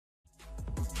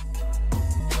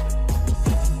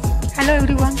Hello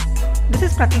everyone, this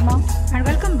is Pratima and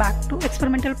welcome back to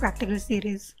Experimental Practical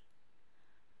Series.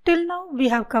 Till now we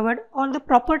have covered all the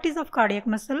properties of cardiac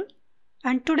muscle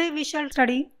and today we shall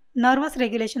study nervous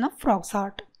regulation of frog's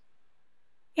heart.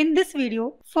 In this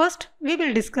video, first we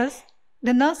will discuss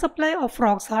the nerve supply of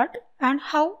frog's heart and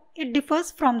how it differs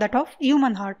from that of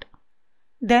human heart.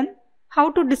 Then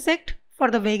how to dissect for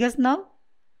the vagus nerve,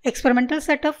 experimental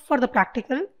setup for the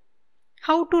practical,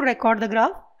 how to record the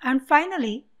graph, and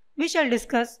finally we shall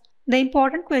discuss the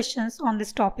important questions on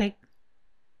this topic.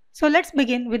 So let's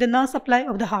begin with the nerve supply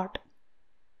of the heart.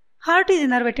 Heart is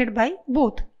innervated by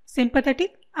both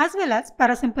sympathetic as well as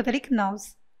parasympathetic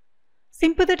nerves.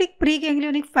 Sympathetic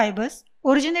preganglionic fibers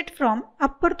originate from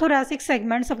upper thoracic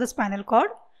segments of the spinal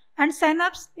cord and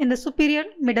synapse in the superior,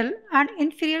 middle and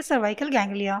inferior cervical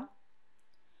ganglia.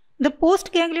 The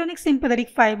postganglionic sympathetic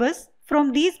fibers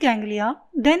from these ganglia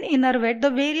then innervate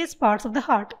the various parts of the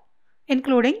heart,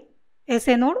 including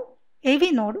SA node,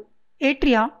 AV node,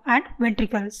 atria and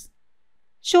ventricles.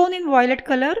 Shown in violet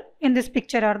color in this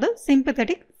picture are the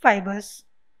sympathetic fibers.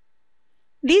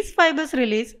 These fibers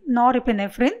release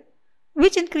norepinephrine,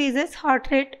 which increases heart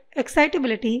rate,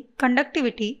 excitability,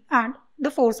 conductivity and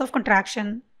the force of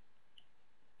contraction.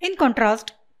 In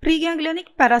contrast, preganglionic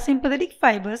parasympathetic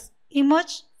fibers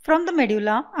emerge from the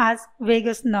medulla as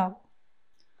vagus nerve.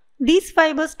 These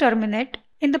fibers terminate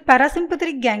in the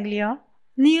parasympathetic ganglia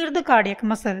near the cardiac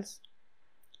muscles.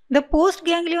 The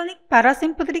postganglionic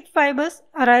parasympathetic fibers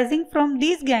arising from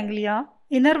these ganglia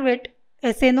innervate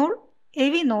SA node,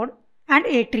 AV node and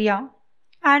atria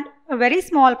and a very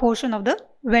small portion of the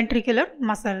ventricular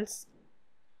muscles.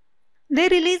 They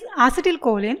release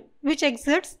acetylcholine which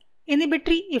exerts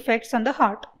inhibitory effects on the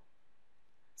heart.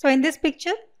 So in this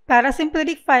picture,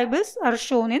 parasympathetic fibers are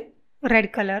shown in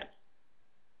red color.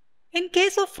 In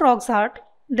case of frog's heart,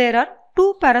 there are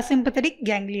two parasympathetic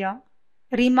ganglia,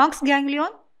 Remark's ganglion,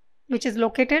 which is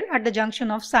located at the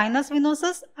junction of sinus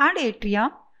venosus and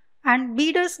atria, and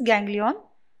Beeder's ganglion,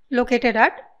 located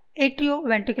at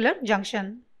atrioventricular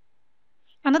junction.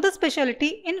 Another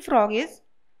specialty in frog is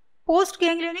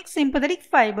postganglionic sympathetic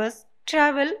fibers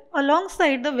travel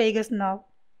alongside the vagus nerve.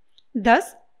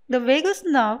 Thus, the vagus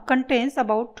nerve contains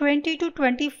about 20 to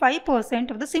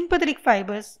 25% of the sympathetic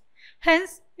fibers.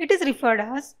 Hence, it is referred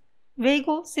as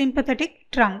vagosympathetic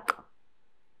trunk.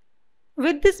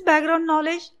 With this background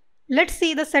knowledge, let's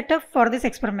see the setup for this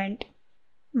experiment.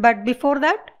 But before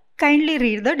that, kindly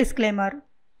read the disclaimer.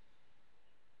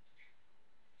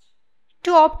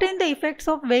 To obtain the effects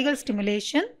of vagal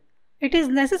stimulation, it is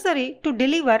necessary to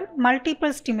deliver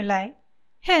multiple stimuli.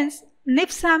 Hence,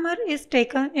 Niff's hammer is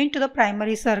taken into the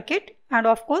primary circuit and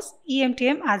of course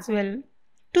EMTM as well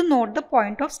to note the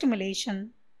point of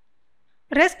stimulation.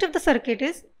 Rest of the circuit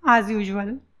is as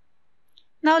usual.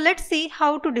 Now let's see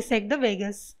how to dissect the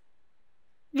vagus.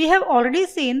 We have already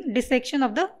seen dissection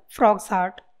of the frog's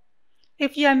heart.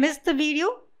 If you have missed the video,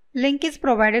 link is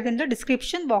provided in the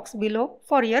description box below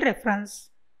for your reference.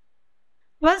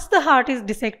 Once the heart is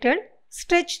dissected,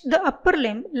 stretch the upper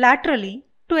limb laterally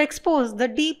to expose the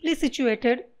deeply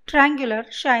situated triangular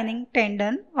shining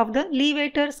tendon of the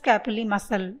levator scapulae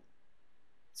muscle.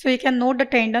 So you can note the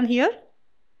tendon here.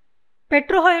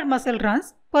 Petrohyoid muscle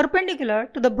runs perpendicular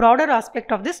to the broader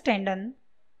aspect of this tendon.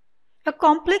 A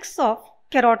complex of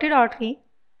carotid artery,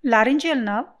 laryngeal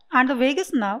nerve and the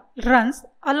vagus nerve runs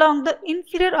along the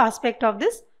inferior aspect of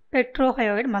this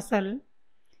petrohyoid muscle.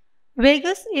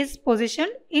 Vagus is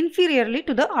positioned inferiorly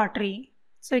to the artery.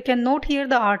 So you can note here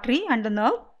the artery and the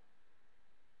nerve.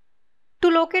 To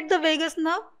locate the vagus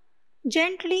nerve,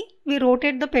 gently we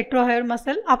rotate the petrohyoid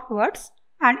muscle upwards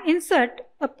and insert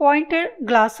a pointed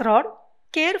glass rod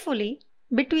carefully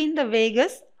between the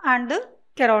vagus and the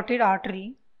carotid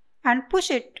artery and push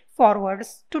it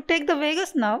forwards to take the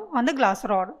vagus nerve on the glass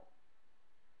rod.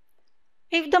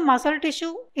 If the muscle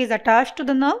tissue is attached to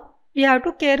the nerve, we have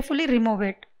to carefully remove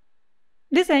it.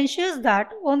 This ensures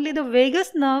that only the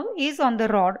vagus nerve is on the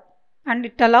rod and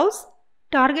it allows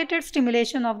targeted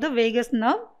stimulation of the vagus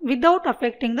nerve without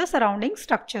affecting the surrounding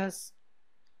structures.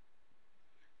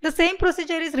 The same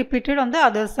procedure is repeated on the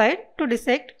other side to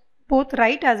dissect both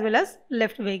right as well as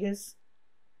left vagus.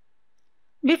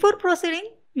 Before proceeding,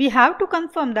 we have to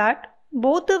confirm that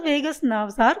both the vagus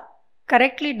nerves are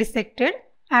correctly dissected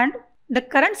and the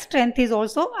current strength is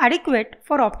also adequate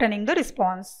for obtaining the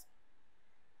response.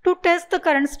 To test the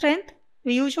current strength,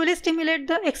 we usually stimulate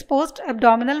the exposed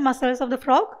abdominal muscles of the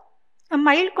frog. A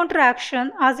mild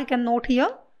contraction, as you can note here,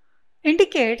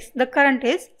 indicates the current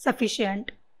is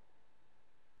sufficient.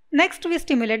 Next, we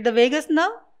stimulate the vagus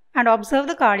nerve and observe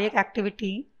the cardiac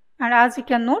activity. And as you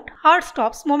can note, heart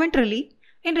stops momentarily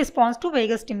in response to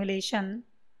vagus stimulation.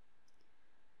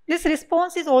 This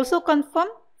response is also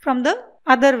confirmed from the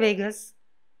other vagus.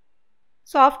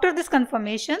 So after this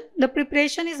confirmation, the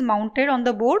preparation is mounted on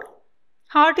the board,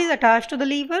 heart is attached to the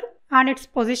lever and its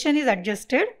position is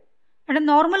adjusted, and a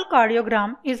normal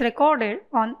cardiogram is recorded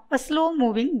on a slow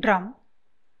moving drum.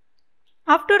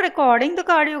 After recording the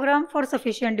cardiogram for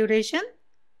sufficient duration,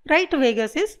 right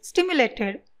vagus is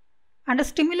stimulated and the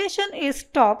stimulation is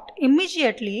stopped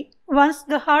immediately once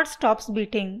the heart stops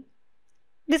beating.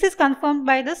 This is confirmed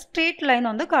by the straight line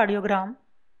on the cardiogram.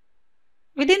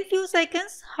 Within few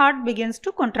seconds, heart begins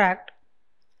to contract,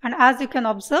 and as you can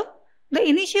observe, the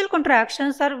initial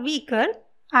contractions are weaker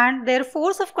and their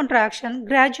force of contraction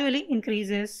gradually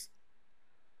increases.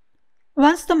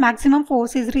 Once the maximum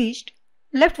force is reached,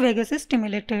 left vagus is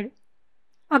stimulated.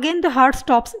 Again the heart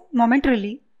stops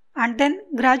momentarily and then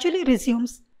gradually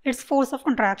resumes its force of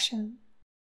contraction.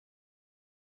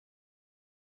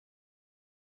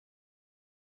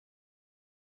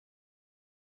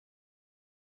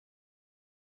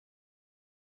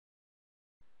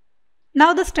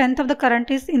 Now the strength of the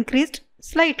current is increased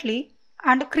slightly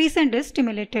and crescent is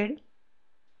stimulated.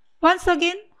 Once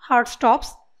again, heart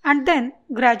stops and then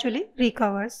gradually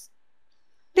recovers.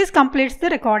 This completes the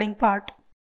recording part.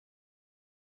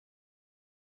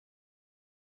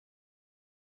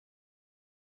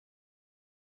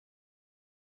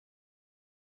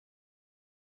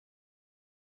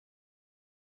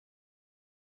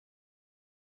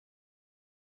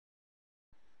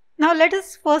 Now let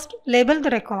us first label the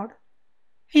record.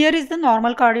 Here is the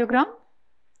normal cardiogram.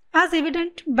 As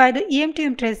evident by the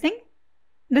EM/TM tracing,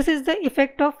 this is the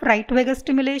effect of right vagus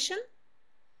stimulation.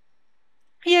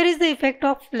 Here is the effect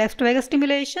of left vagus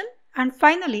stimulation, and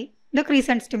finally the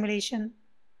crescent stimulation.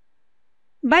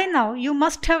 By now you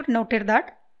must have noted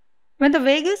that when the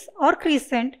vagus or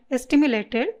crescent is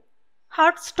stimulated,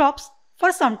 heart stops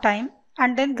for some time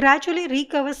and then gradually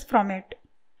recovers from it.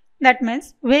 That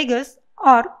means vagus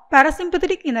or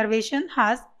parasympathetic innervation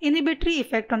has inhibitory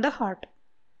effect on the heart.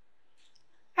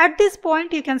 At this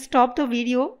point you can stop the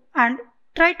video and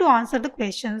try to answer the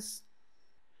questions.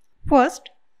 First,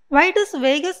 why does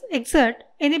vagus exert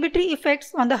inhibitory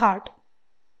effects on the heart?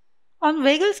 On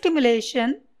vagal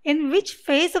stimulation, in which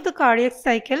phase of the cardiac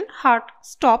cycle heart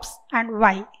stops and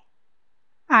why?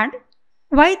 And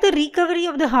why the recovery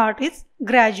of the heart is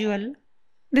gradual?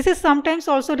 This is sometimes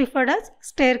also referred as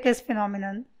staircase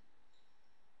phenomenon.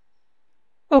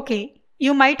 Okay,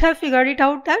 you might have figured it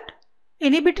out that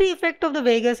inhibitory effect of the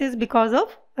vagus is because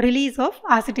of release of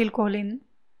acetylcholine.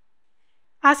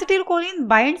 Acetylcholine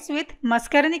binds with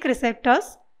muscarinic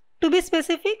receptors, to be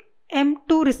specific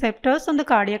M2 receptors on the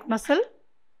cardiac muscle.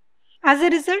 As a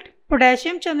result,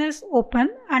 potassium channels open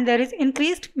and there is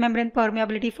increased membrane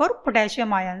permeability for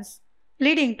potassium ions,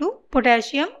 leading to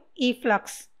potassium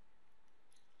efflux.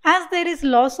 As there is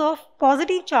loss of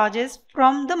positive charges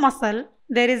from the muscle,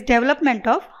 there is development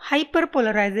of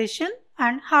hyperpolarization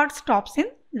and heart stops in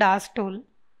diastole.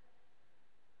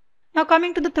 Now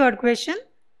coming to the third question,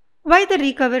 why the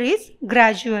recovery is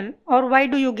gradual, or why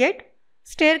do you get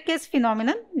staircase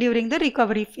phenomenon during the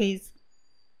recovery phase?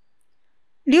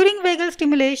 During vagal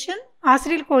stimulation,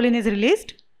 acetylcholine is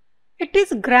released. It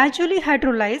is gradually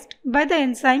hydrolyzed by the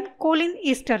enzyme choline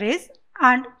esterase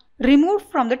and removed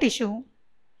from the tissue.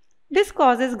 This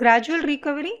causes gradual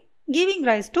recovery, giving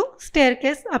rise to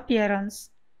staircase appearance.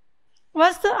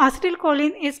 Once the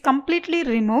acetylcholine is completely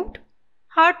removed,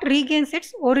 heart regains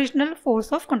its original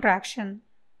force of contraction.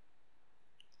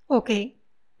 Okay,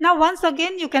 now once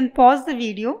again you can pause the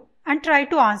video and try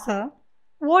to answer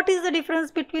what is the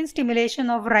difference between stimulation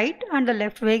of right and the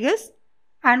left vagus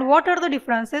and what are the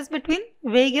differences between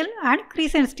vagal and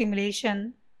crescent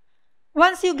stimulation.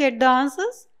 Once you get the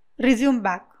answers, resume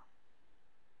back.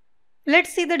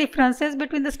 Let's see the differences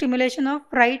between the stimulation of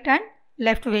right and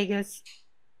left vagus.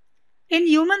 In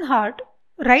human heart,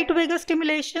 right vagus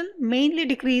stimulation mainly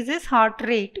decreases heart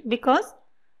rate because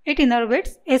it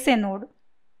innervates SA node.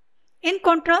 In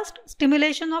contrast,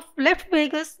 stimulation of left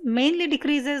vagus mainly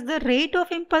decreases the rate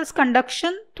of impulse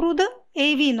conduction through the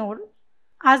AV node,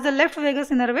 as the left vagus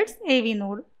innervates AV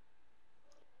node.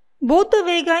 Both the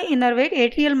vagi innervate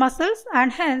atrial muscles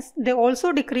and hence they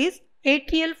also decrease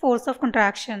atrial force of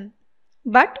contraction.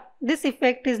 But this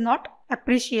effect is not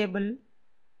appreciable.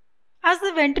 As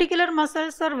the ventricular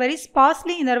muscles are very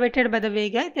sparsely innervated by the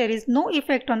vagi, there is no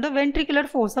effect on the ventricular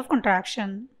force of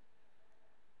contraction.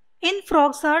 In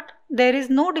frog's heart, there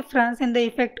is no difference in the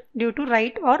effect due to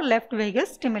right or left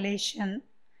vagus stimulation.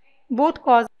 Both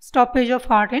cause stoppage of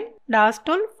heart in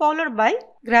diastole followed by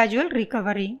gradual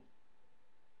recovery.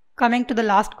 Coming to the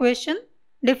last question,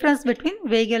 difference between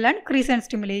vagal and crescent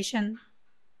stimulation.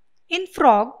 In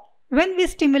frog, when we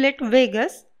stimulate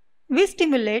vagus, we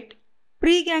stimulate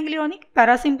preganglionic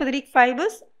parasympathetic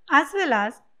fibers as well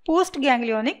as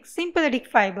postganglionic sympathetic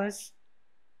fibers.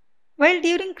 While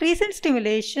during crescent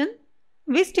stimulation,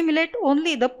 we stimulate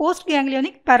only the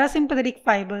postganglionic parasympathetic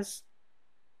fibers.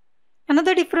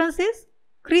 Another difference is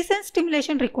crescent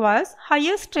stimulation requires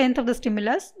higher strength of the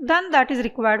stimulus than that is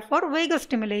required for vagus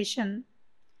stimulation.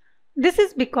 This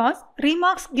is because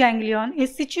Remark's ganglion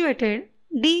is situated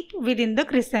deep within the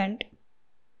crescent.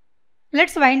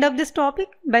 Let's wind up this topic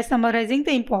by summarizing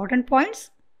the important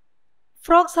points.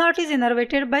 Frog's heart is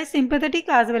innervated by sympathetic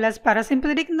as well as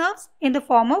parasympathetic nerves in the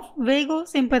form of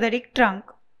vagosympathetic trunk.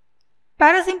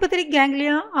 Parasympathetic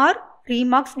ganglia are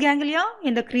Remark's ganglia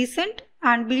in the crescent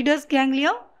and Beeder's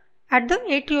ganglia at the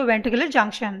atrioventricular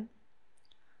junction.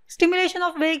 Stimulation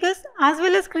of vagus as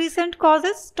well as crescent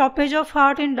causes stoppage of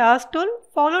heart in diastole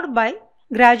followed by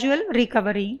gradual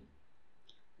recovery.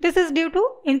 This is due to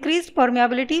increased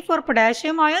permeability for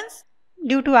potassium ions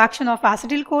due to action of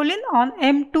acetylcholine on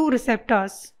M2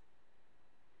 receptors.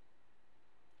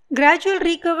 Gradual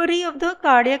recovery of the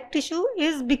cardiac tissue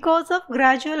is because of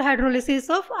gradual hydrolysis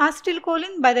of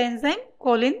acetylcholine by the enzyme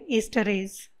choline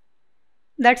esterase.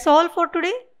 That's all for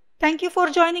today. Thank you for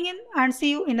joining in and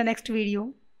see you in the next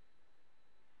video.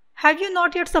 Have you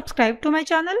not yet subscribed to my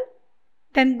channel?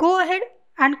 Then go ahead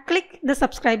and click the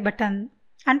subscribe button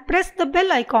and press the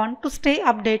bell icon to stay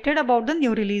updated about the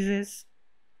new releases.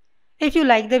 If you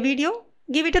like the video,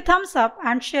 give it a thumbs up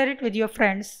and share it with your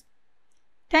friends.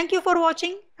 Thank you for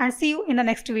watching and see you in the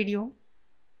next video.